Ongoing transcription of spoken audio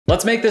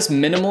Let's make this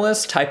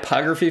minimalist,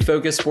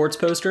 typography-focused sports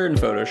poster in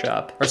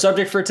Photoshop. Our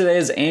subject for today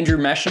is Andrew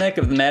Meshnick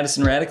of the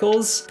Madison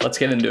Radicals. Let's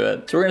get into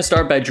it. So we're gonna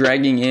start by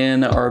dragging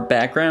in our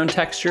background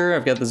texture.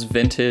 I've got this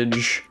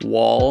vintage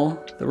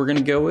wall that we're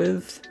gonna go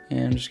with.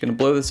 And I'm just gonna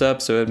blow this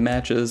up so it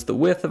matches the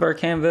width of our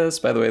canvas.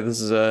 By the way,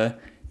 this is a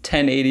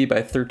 1080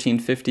 by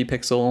 1350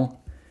 pixel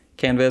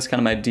canvas, kind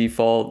of my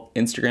default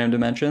Instagram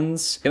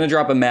dimensions. Gonna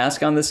drop a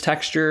mask on this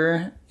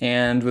texture,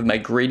 and with my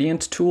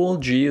gradient tool,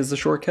 G is the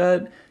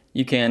shortcut,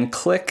 you can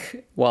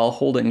click while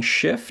holding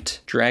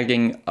shift,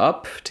 dragging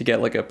up to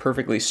get like a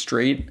perfectly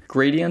straight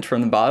gradient from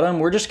the bottom.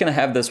 We're just gonna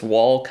have this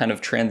wall kind of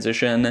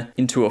transition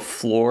into a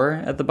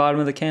floor at the bottom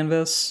of the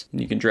canvas.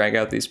 And you can drag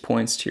out these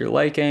points to your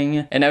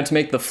liking. And now to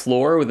make the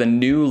floor with a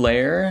new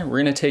layer, we're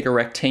gonna take a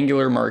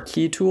rectangular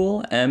marquee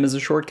tool, M is a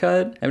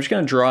shortcut. I'm just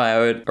gonna draw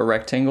out a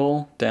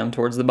rectangle down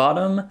towards the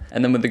bottom.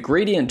 And then with the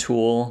gradient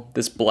tool,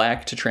 this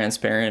black to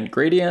transparent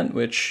gradient,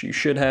 which you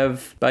should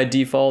have by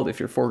default if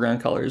your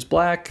foreground color is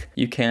black,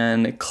 you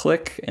can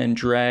click and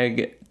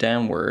drag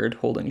downward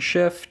holding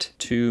shift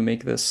to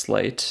make this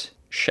slight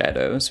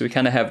shadow. So we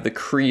kind of have the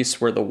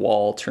crease where the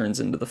wall turns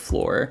into the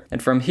floor.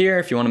 And from here,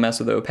 if you want to mess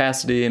with the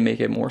opacity and make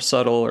it more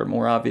subtle or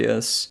more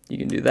obvious, you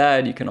can do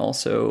that. You can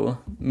also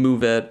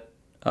move it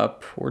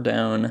up or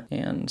down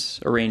and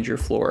arrange your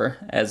floor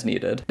as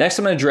needed. Next,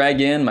 I'm going to drag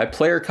in my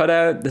player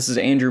cutout. This is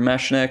Andrew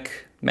Meshnick,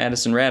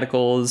 Madison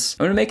Radicals.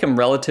 I'm going to make him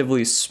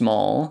relatively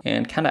small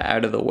and kind of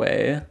out of the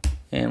way.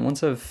 And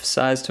once I've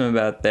sized him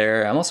about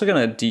there, I'm also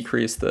gonna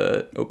decrease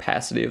the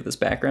opacity of this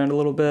background a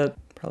little bit.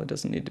 Probably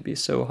doesn't need to be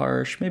so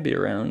harsh, maybe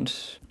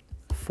around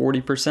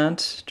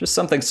 40%. Just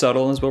something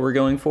subtle is what we're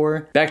going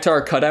for. Back to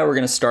our cutout, we're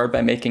gonna start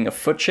by making a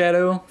foot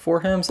shadow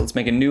for him. So let's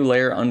make a new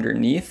layer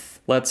underneath.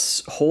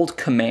 Let's hold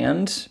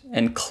Command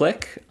and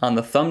click on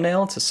the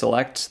thumbnail to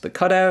select the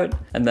cutout.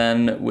 And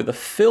then with a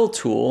fill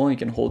tool, you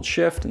can hold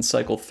Shift and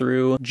cycle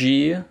through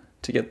G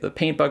to get the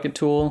paint bucket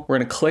tool. We're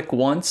gonna click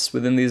once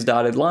within these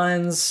dotted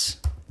lines,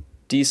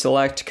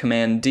 deselect,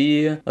 Command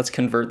D. Let's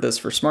convert this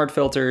for smart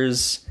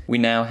filters. We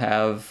now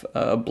have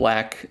a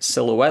black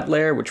silhouette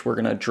layer, which we're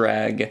gonna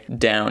drag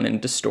down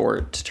and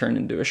distort to turn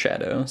into a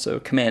shadow. So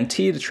Command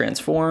T to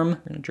transform.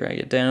 We're gonna drag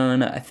it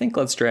down. I think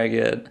let's drag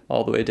it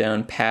all the way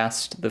down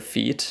past the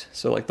feet.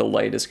 So like the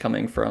light is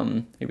coming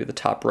from maybe the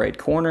top right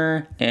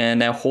corner. And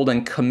now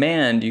holding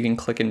Command, you can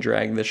click and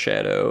drag the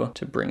shadow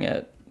to bring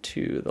it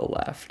to the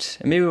left.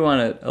 And maybe we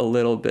want it a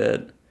little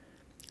bit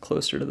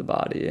closer to the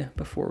body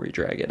before we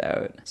drag it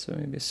out. So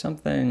maybe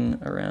something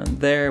around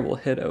there, we'll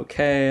hit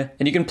OK.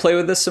 And you can play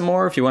with this some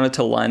more if you want it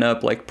to line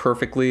up like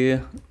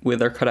perfectly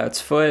with our cutout's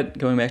foot.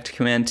 Going back to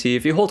Command T,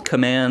 if you hold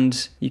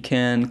Command, you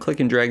can click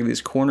and drag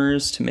these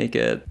corners to make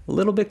it a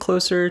little bit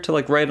closer to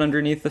like right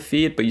underneath the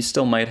feet, but you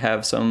still might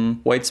have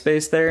some white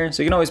space there.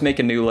 So you can always make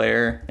a new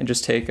layer and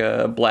just take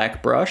a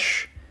black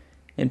brush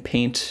and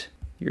paint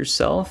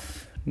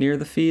yourself near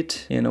the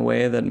feet in a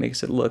way that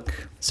makes it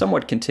look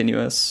somewhat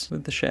continuous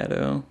with the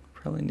shadow.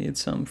 Probably need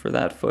some for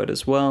that foot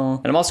as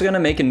well. And I'm also gonna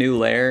make a new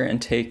layer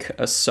and take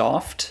a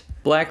soft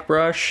black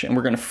brush and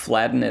we're gonna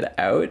flatten it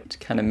out to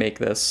kind of make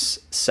this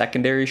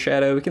secondary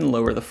shadow. We can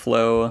lower the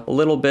flow a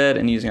little bit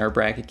and using our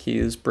bracket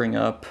keys, bring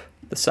up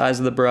the size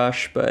of the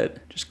brush,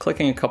 but just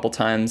clicking a couple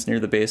times near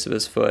the base of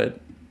his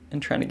foot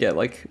and trying to get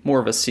like more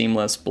of a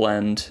seamless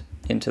blend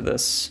into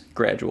this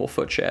gradual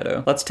foot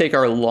shadow. Let's take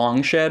our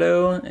long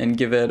shadow and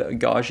give it a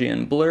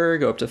Gaussian blur,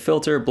 go up to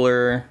filter,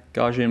 blur,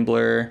 Gaussian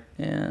blur,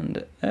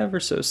 and ever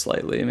so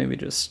slightly, maybe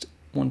just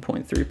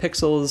 1.3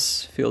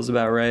 pixels, feels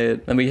about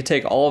right. Then we can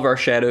take all of our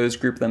shadows,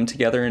 group them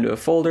together into a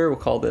folder, we'll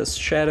call this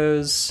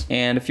shadows.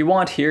 And if you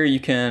want here, you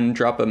can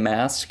drop a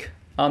mask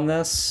on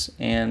this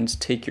and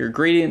take your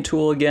gradient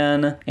tool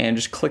again and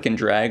just click and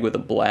drag with a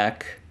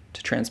black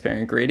to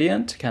transparent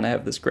gradient to kind of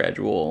have this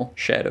gradual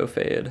shadow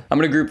fade. I'm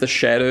gonna group the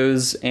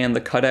shadows and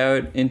the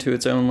cutout into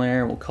its own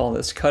layer. We'll call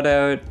this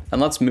cutout, and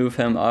let's move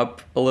him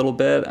up a little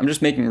bit. I'm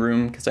just making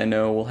room because I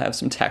know we'll have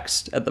some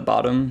text at the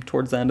bottom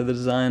towards the end of the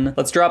design.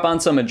 Let's drop on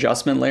some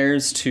adjustment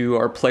layers to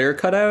our player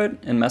cutout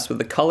and mess with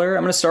the color.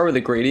 I'm gonna start with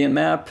a gradient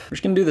map. We're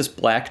just gonna do this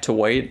black to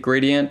white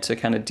gradient to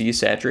kind of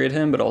desaturate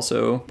him, but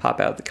also pop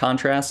out the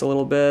contrast a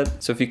little bit.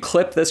 So if you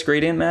clip this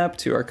gradient map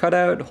to our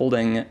cutout,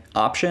 holding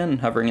Option,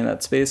 hovering in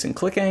that space and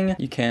clicking,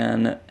 you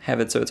can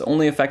have it so it's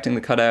only affecting the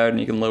cutout and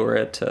you can lower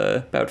it to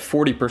about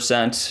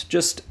 40%,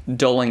 just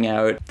dulling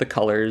out the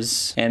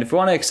colors. And if you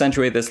want to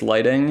accentuate this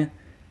lighting,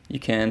 you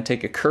can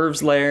take a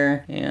curves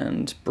layer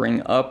and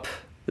bring up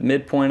the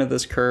midpoint of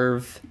this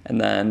curve and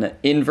then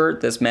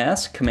invert this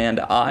mask, Command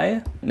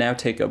I. Now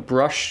take a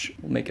brush,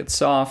 we'll make it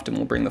soft and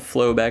we'll bring the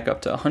flow back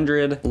up to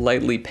 100,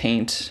 lightly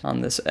paint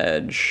on this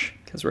edge,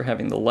 because we're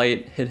having the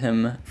light hit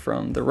him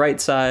from the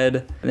right side.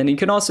 And then you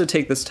can also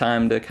take this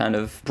time to kind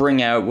of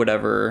bring out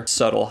whatever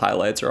subtle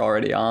highlights are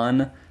already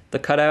on the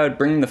cutout,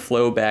 bringing the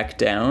flow back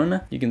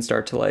down. You can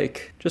start to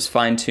like just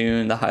fine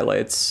tune the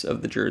highlights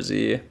of the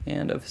jersey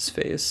and of his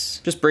face.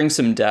 Just bring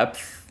some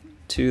depth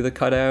to the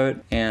cutout,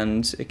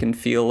 and it can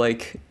feel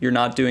like you're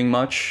not doing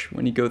much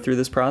when you go through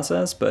this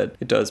process, but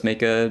it does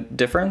make a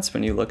difference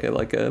when you look at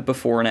like a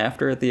before and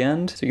after at the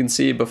end. So you can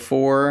see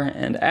before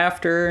and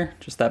after,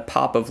 just that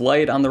pop of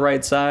light on the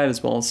right side,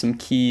 as well as some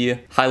key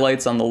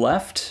highlights on the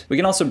left. We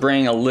can also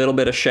bring a little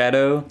bit of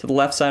shadow to the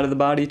left side of the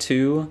body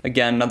too.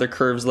 Again, another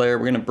curves layer.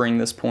 We're gonna bring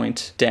this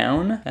point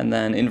down, and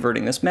then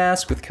inverting this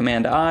mask with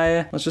Command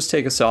I. Let's just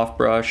take a soft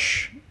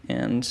brush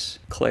and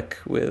click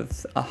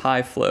with a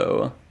high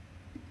flow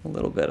a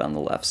little bit on the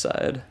left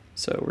side.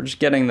 So we're just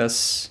getting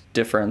this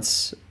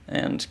difference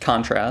and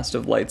contrast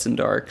of lights and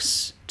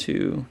darks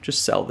to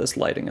just sell this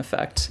lighting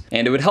effect.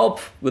 And it would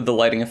help with the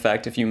lighting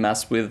effect if you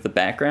mess with the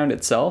background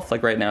itself.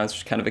 Like right now it's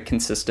just kind of a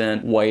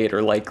consistent white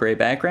or light gray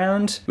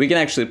background. We can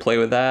actually play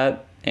with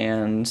that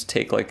and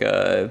take like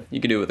you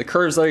could do it with a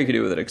curves layer, you could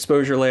do it with an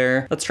exposure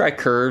layer. Let's try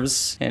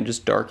curves and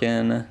just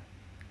darken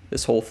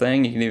this whole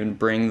thing. You can even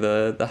bring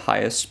the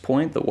highest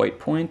point, the white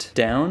point,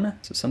 down.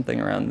 So something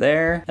around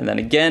there. And then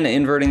again,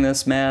 inverting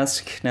this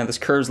mask. Now this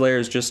curves layer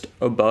is just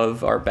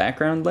above our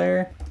background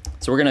layer.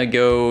 So we're gonna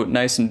go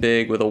nice and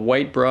big with a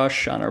white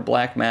brush on our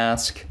black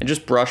mask and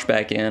just brush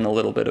back in a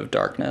little bit of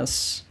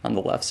darkness on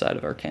the left side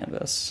of our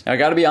canvas. Now I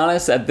gotta be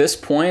honest, at this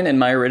point in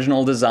my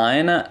original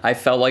design, I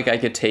felt like I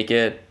could take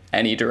it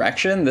any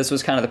direction. This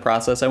was kind of the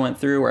process I went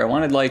through where I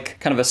wanted like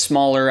kind of a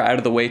smaller out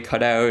of the way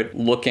cutout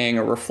looking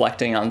or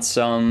reflecting on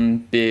some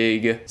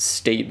big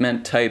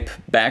statement type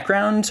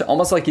background,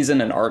 almost like he's in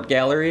an art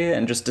gallery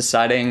and just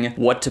deciding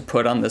what to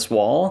put on this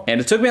wall. And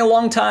it took me a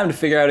long time to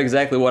figure out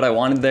exactly what I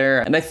wanted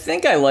there. And I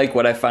think I like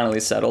what I finally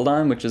settled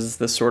on, which is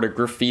this sort of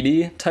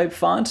graffiti type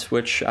font,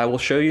 which I will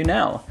show you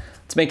now.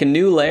 Let's make a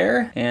new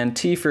layer, and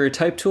T for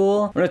type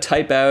tool. I'm gonna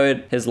type out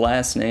his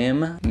last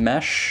name,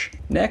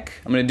 Meshnick.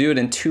 I'm gonna do it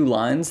in 2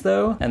 lines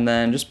though, and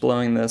then just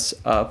blowing this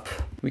up,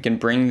 we can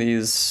bring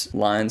these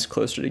lines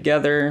closer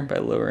together by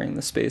lowering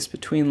the space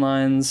between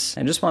lines,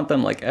 and just want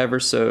them like ever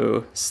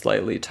so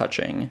slightly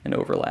touching and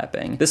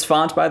overlapping. This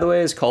font, by the way,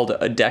 is called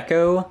a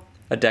deco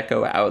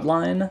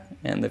outline,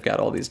 and they've got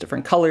all these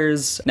different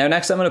colors. Now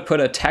next I'm gonna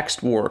put a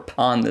text warp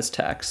on this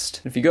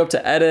text. If you go up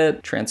to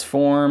edit,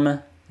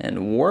 transform,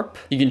 and warp,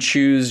 you can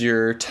choose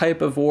your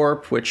type of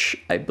warp, which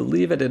I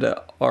believe I did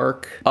a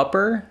arc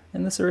upper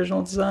in this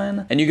original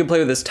design. And you can play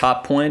with this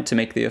top point to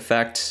make the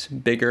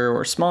effect bigger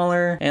or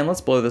smaller. And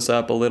let's blow this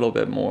up a little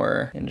bit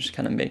more and just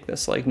kind of make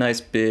this like nice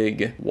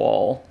big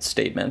wall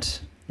statement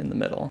in the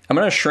middle. I'm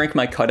gonna shrink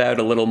my cutout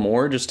a little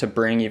more just to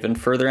bring even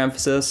further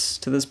emphasis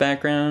to this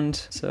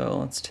background. So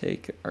let's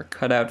take our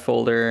cutout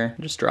folder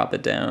and just drop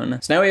it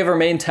down. So now we have our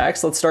main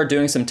text. Let's start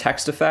doing some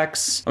text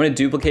effects. I'm gonna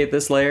duplicate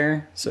this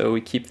layer so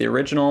we keep the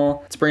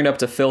original. Let's bring it up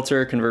to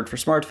filter, convert for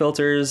smart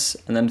filters,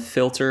 and then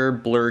filter,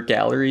 blur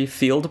gallery,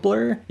 field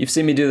blur. You've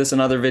seen me do this in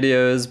other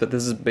videos, but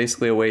this is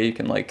basically a way you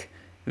can like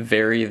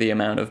vary the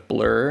amount of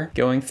blur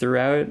going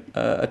throughout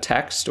a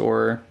text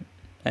or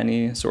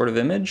any sort of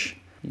image.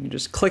 You can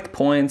just click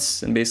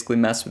points and basically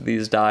mess with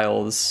these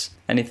dials,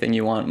 anything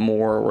you want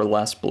more or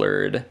less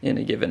blurred in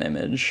a given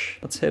image.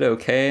 Let's hit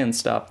OK and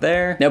stop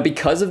there. Now,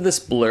 because of this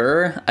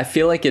blur, I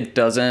feel like it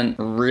doesn't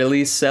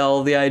really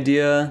sell the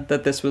idea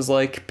that this was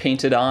like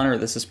painted on or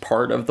this is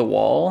part of the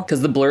wall,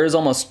 because the blur is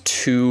almost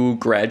too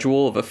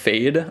gradual of a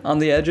fade on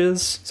the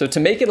edges. So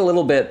to make it a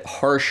little bit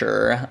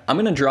harsher, I'm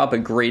gonna drop a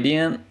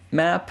gradient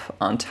map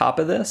on top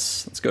of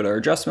this. Let's go to our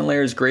adjustment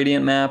layers,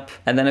 gradient map.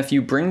 And then if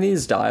you bring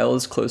these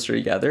dials closer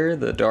together,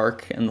 the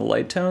dark and the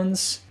light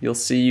tones, you'll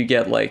see you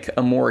get like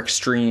a more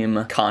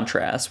extreme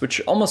contrast,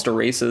 which almost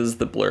erases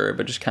the blur,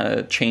 but just kind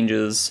of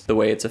changes the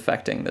way it's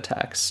affecting the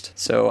text.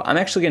 So I'm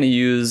actually gonna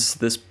use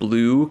this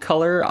blue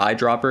color,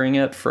 eyedroppering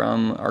it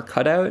from our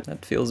cutout.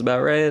 That feels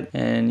about right.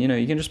 And you know,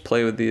 you can just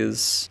play with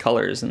these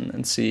colors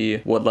and see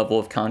what level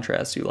of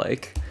contrast you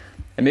like.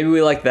 And maybe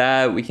we like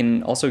that. We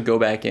can also go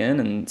back in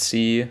and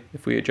see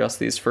if we adjust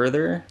these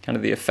further, kind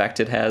of the effect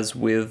it has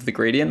with the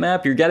gradient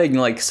map. You're getting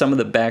like some of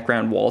the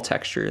background wall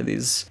texture,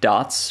 these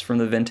dots from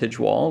the vintage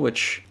wall,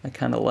 which I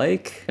kind of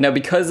like. And now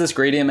because this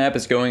gradient map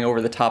is going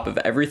over the top of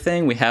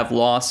everything, we have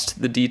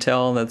lost the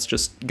detail that's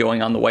just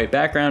going on the white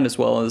background as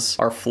well as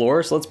our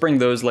floor. So let's bring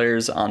those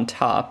layers on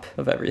top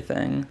of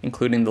everything,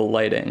 including the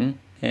lighting.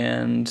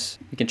 And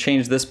we can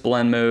change this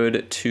blend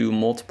mode to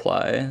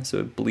multiply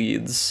so it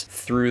bleeds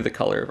through the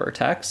color of our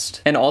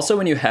text. And also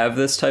when you have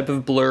this type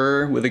of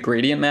blur with a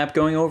gradient map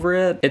going over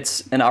it,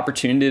 it's an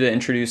opportunity to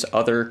introduce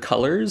other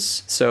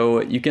colors.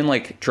 So you can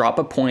like drop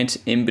a point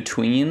in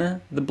between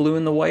the blue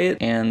and the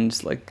white,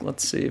 and like,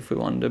 let's see if we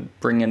wanted to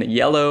bring in a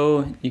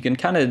yellow, you can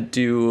kind of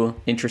do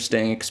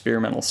interesting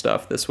experimental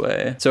stuff this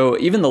way. So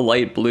even the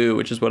light blue,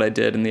 which is what I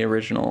did in the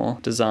original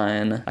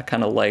design, I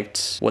kind of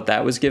liked what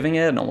that was giving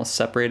it and almost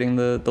separating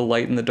the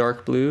light and the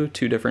dark blue,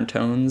 2 different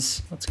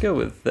tones. Let's go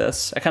with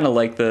this. I kind of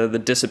like the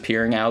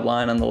disappearing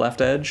outline on the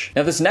left edge.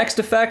 Now this next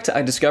effect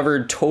I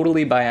discovered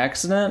totally by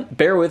accident.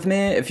 Bear with me.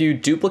 If you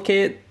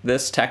duplicate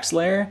this text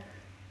layer,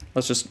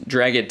 let's just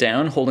drag it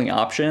down, holding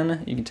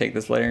Option. You can take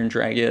this layer and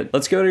drag it.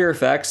 Let's go to your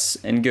effects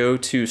and go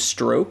to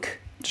stroke.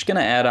 Just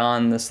gonna add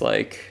on this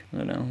like, I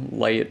don't know,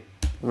 light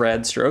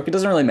red stroke. It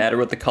doesn't really matter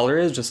what the color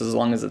is, just as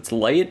long as it's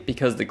light,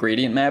 because the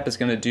gradient map is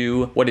gonna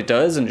do what it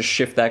does and just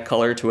shift that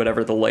color to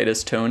whatever the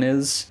lightest tone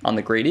is on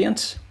the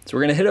gradient. So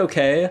we're gonna hit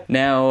OK.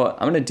 Now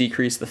I'm gonna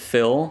decrease the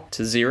fill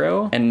to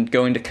 0, and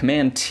going to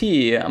Command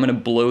T, I'm gonna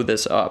blow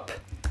this up.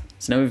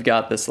 So now we've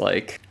got this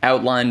like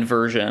outlined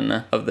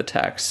version of the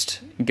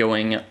text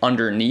going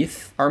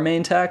underneath our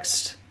main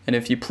text. And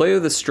if you play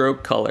with the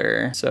stroke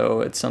color,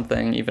 so it's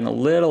something even a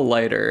little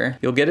lighter,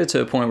 you'll get it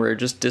to a point where it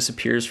just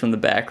disappears from the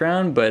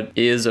background, but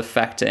is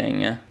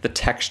affecting the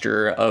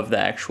texture of the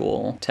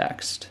actual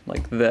text,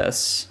 like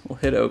this. We'll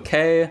hit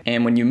OK.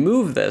 And when you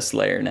move this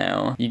layer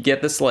now, you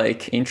get this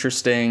like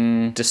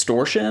interesting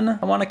distortion,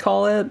 I want to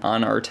call it,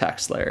 on our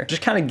text layer. It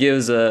just kind of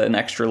gives an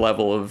extra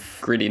level of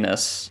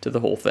grittiness to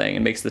the whole thing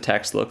and makes the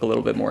text look a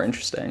little bit more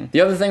interesting.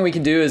 The other thing we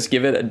can do is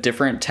give it a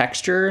different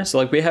texture. So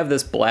like we have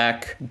this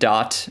black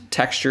dot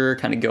texture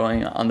kind of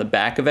going on the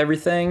back of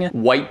everything.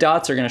 White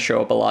dots are going to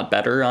show up a lot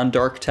better on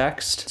dark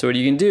text. So what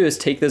you can do is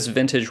take this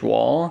vintage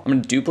wall. I'm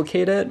going to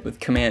duplicate it with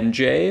Command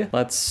J.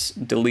 Let's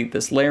delete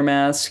this layer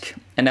mask.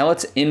 And now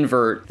let's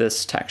invert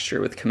this texture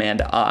with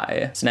Command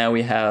I. So now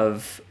we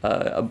have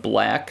a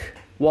black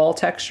wall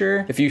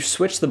texture. If you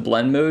switch the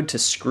blend mode to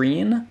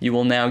screen, you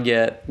will now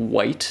get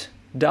white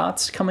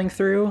dots coming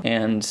through,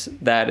 and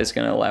that is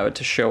going to allow it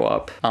to show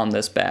up on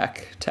this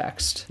back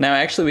text. Now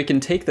actually we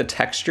can take the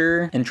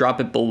texture and drop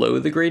it below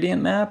the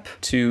gradient map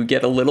to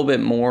get a little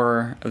bit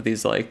more of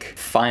these like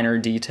finer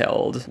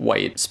detailed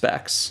white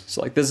specks.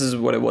 So like this is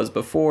what it was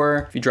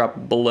before. If you drop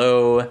it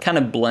below, it kind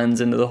of blends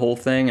into the whole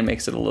thing and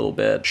makes it a little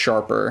bit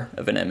sharper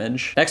of an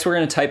image. Next we're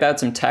going to type out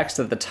some text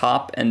at the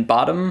top and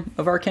bottom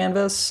of our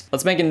canvas.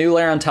 Let's make a new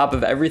layer on top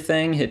of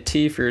everything. Hit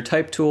T for your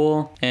type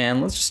tool,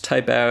 and let's just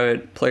type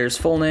out player's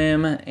full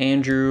name,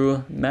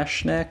 Andrew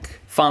Meshnick.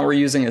 Font we're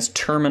using is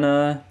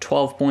Termina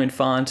 12-point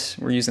font.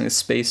 We're using the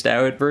spaced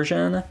out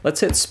version.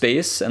 Let's hit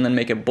space and then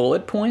make a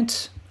bullet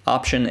point.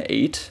 Option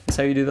 8 is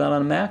how you do that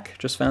on a Mac.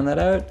 Just found that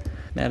out.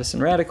 Madison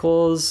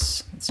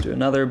Radicals. Let's do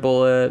another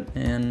bullet,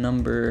 and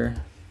number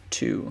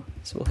 2.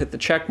 So we'll hit the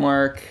check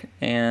mark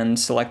and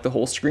select the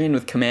whole screen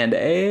with Command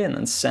A and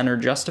then center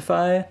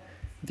justify.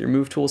 With your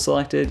move tool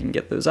selected, you can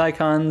get those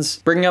icons.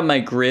 Bringing up my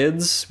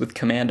grids with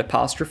Command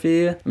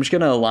apostrophe. I'm just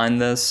gonna align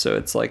this so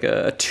it's like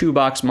a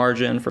 2-box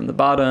margin from the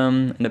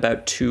bottom and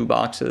about 2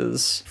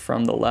 boxes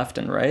from the left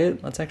and right.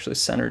 Let's actually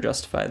center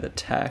justify the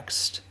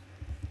text.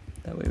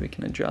 That way we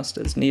can adjust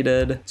as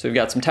needed. So we've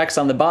got some text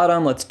on the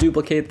bottom. Let's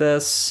duplicate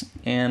this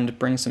and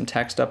bring some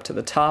text up to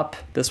the top.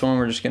 This one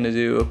we're just gonna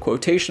do a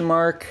quotation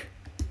mark,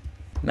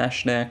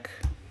 Meshnick,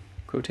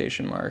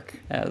 quotation mark,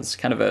 as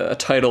kind of a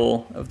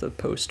title of the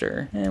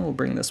poster. And we'll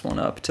bring this one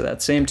up to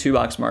that same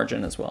 2-box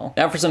margin as well.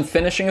 Now for some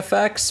finishing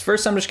effects.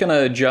 First, I'm just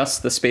gonna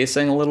adjust the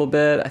spacing a little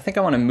bit. I think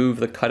I wanna move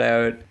the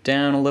cutout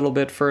down a little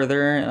bit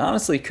further, and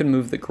honestly could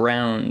move the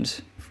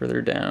ground further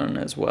down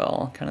as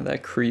well, kind of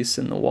that crease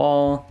in the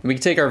wall. We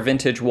can take our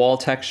vintage wall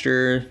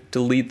texture,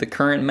 delete the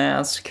current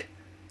mask,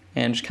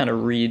 and just kind of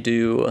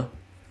redo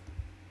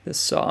this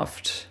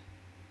soft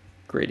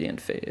gradient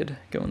fade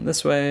going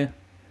this way.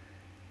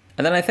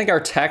 And then I think our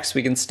text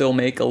we can still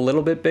make a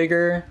little bit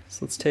bigger.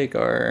 So let's take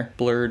our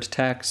blurred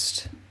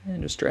text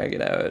and just drag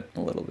it out a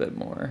little bit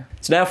more.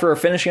 So now for our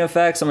finishing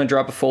effects, I'm gonna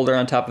drop a folder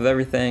on top of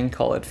everything,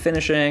 call it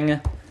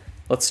finishing.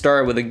 Let's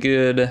start with a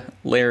good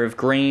layer of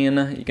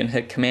grain. You can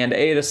hit Command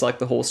A to select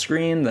the whole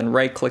screen, then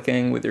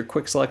right-clicking with your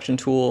quick selection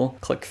tool,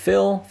 click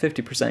fill,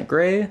 50%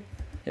 gray,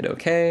 hit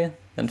OK.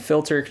 Then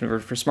filter,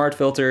 convert for smart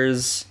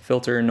filters,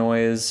 filter,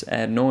 noise,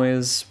 add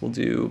noise. We'll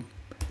do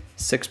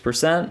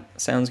 6%,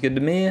 sounds good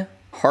to me.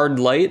 Hard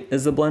light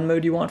is the blend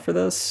mode you want for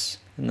this.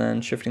 And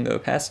then shifting the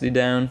opacity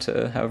down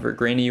to however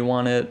grainy you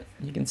want it.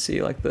 You can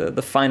see like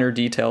the finer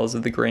details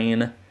of the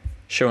grain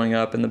showing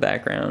up in the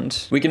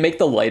background. We can make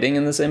the lighting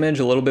in this image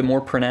a little bit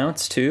more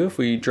pronounced too if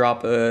we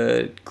drop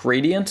a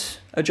gradient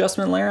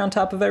adjustment layer on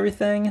top of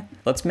everything.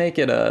 Let's make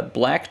it a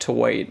black to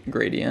white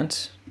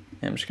gradient.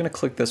 And I'm just gonna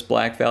click this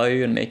black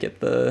value and make it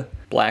the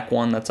black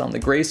one that's on the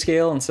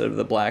grayscale instead of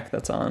the black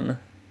that's on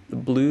the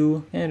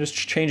blue, and just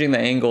changing the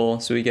angle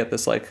so we get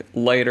this like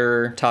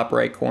lighter top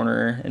right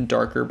corner and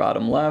darker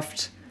bottom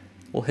left.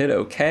 We'll hit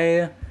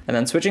OK. And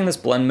then switching this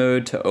blend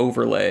mode to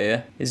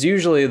overlay is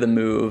usually the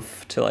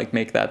move to like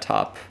make that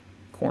top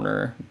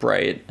corner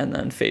bright and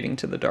then fading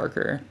to the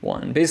darker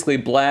one. Basically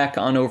black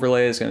on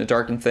overlay is going to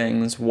darken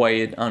things,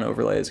 white on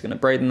overlay is going to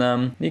brighten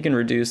them. You can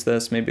reduce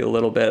this maybe a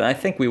little bit. I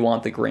think we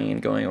want the grain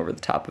going over the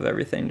top of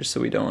everything just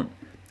so we don't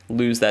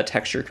lose that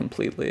texture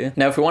completely.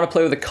 Now if we want to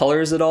play with the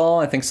colors at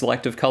all, I think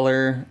selective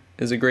color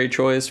is a great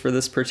choice for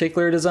this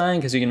particular design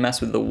because you can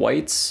mess with the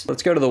whites.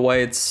 Let's go to the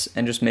whites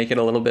and just make it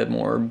a little bit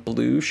more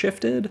blue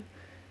shifted.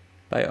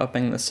 By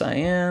upping the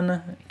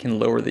cyan, you can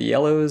lower the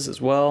yellows as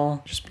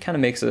well. Just kind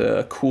of makes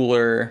a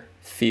cooler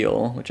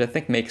feel, which I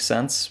think makes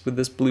sense with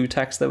this blue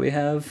text that we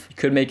have. You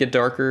could make it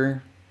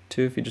darker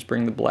too if you just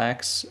bring the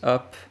blacks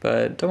up,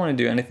 but don't want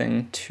to do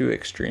anything too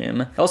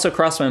extreme. It also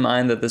crossed my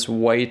mind that this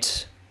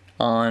white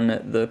on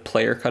the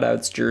player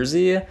cutout's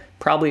jersey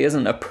probably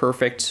isn't a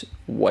perfect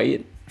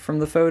white from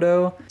the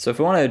photo. So if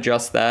we want to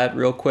adjust that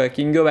real quick,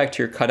 you can go back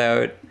to your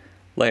cutout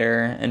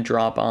layer and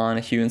drop on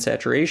hue and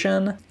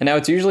saturation. And now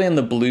it's usually in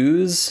the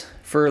blues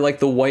for like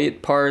the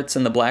white parts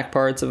and the black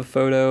parts of a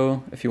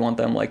photo. If you want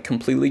them like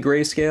completely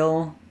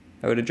grayscale,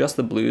 I would adjust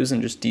the blues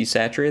and just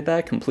desaturate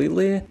that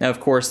completely. Now, of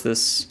course,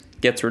 this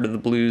gets rid of the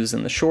blues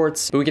in the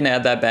shorts, but we can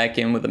add that back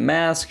in with a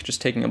mask,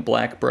 just taking a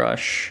black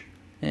brush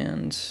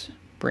and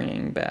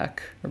bringing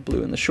back our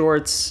blue in the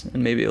shorts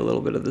and maybe a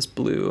little bit of this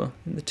blue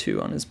in the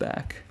two on his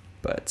back,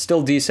 but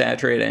still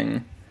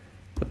desaturating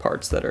the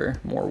parts that are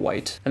more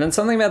white. And then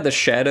something about the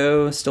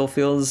shadow still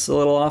feels a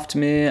little off to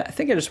me. I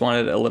think I just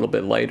wanted it a little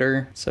bit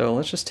lighter. So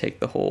let's just take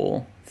the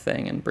whole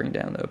thing and bring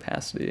down the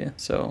opacity.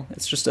 So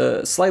it's just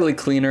a slightly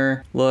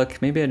cleaner look.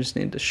 Maybe I just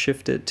need to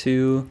shift it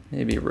to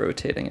maybe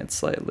rotating it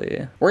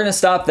slightly. We're gonna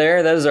stop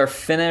there. That is our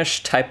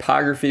finished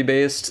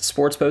typography-based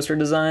sports poster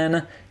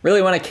design.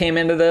 Really, when I came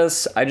into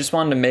this, I just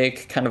wanted to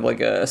make kind of like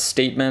a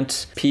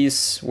statement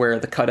piece where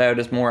the cutout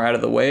is more out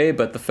of the way,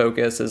 but the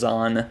focus is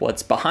on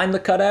what's behind the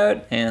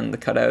cutout, and the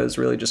cutout is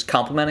really just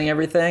complementing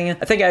everything.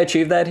 I think I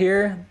achieved that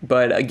here,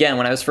 but again,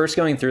 when I was first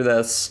going through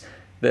this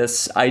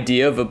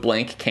idea of a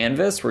blank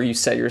canvas where you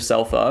set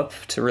yourself up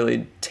to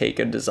really take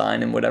a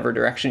design in whatever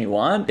direction you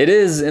want, it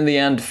is in the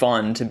end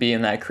fun to be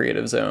in that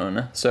creative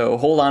zone. So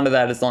hold on to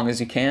that as long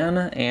as you can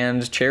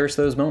and cherish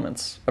those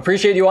moments.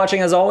 Appreciate you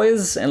watching as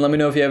always, and let me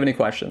know if you have any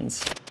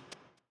questions.